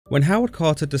When Howard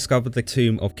Carter discovered the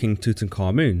tomb of King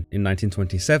Tutankhamun in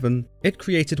 1927, it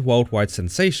created worldwide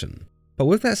sensation, but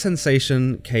with that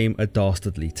sensation came a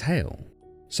dastardly tale.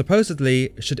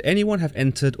 Supposedly, should anyone have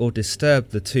entered or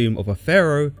disturbed the tomb of a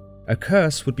pharaoh, a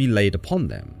curse would be laid upon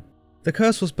them. The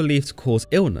curse was believed to cause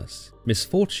illness,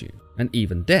 misfortune, and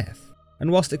even death, and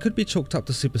whilst it could be chalked up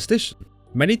to superstition,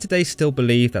 many today still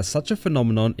believe that such a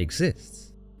phenomenon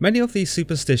exists. Many of these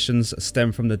superstitions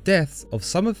stem from the deaths of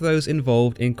some of those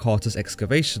involved in Carter's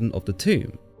excavation of the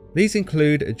tomb. These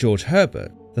include George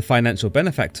Herbert, the financial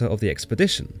benefactor of the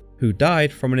expedition, who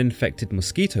died from an infected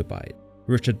mosquito bite,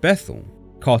 Richard Bethel,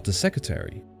 Carter's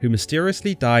secretary, who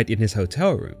mysteriously died in his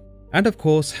hotel room, and of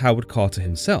course Howard Carter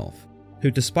himself, who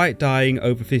despite dying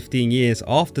over 15 years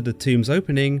after the tomb's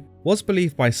opening, was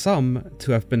believed by some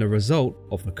to have been a result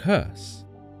of the curse.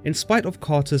 In spite of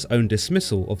Carter's own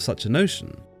dismissal of such a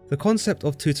notion, the concept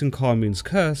of Tutankhamun's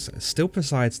curse still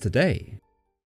presides today.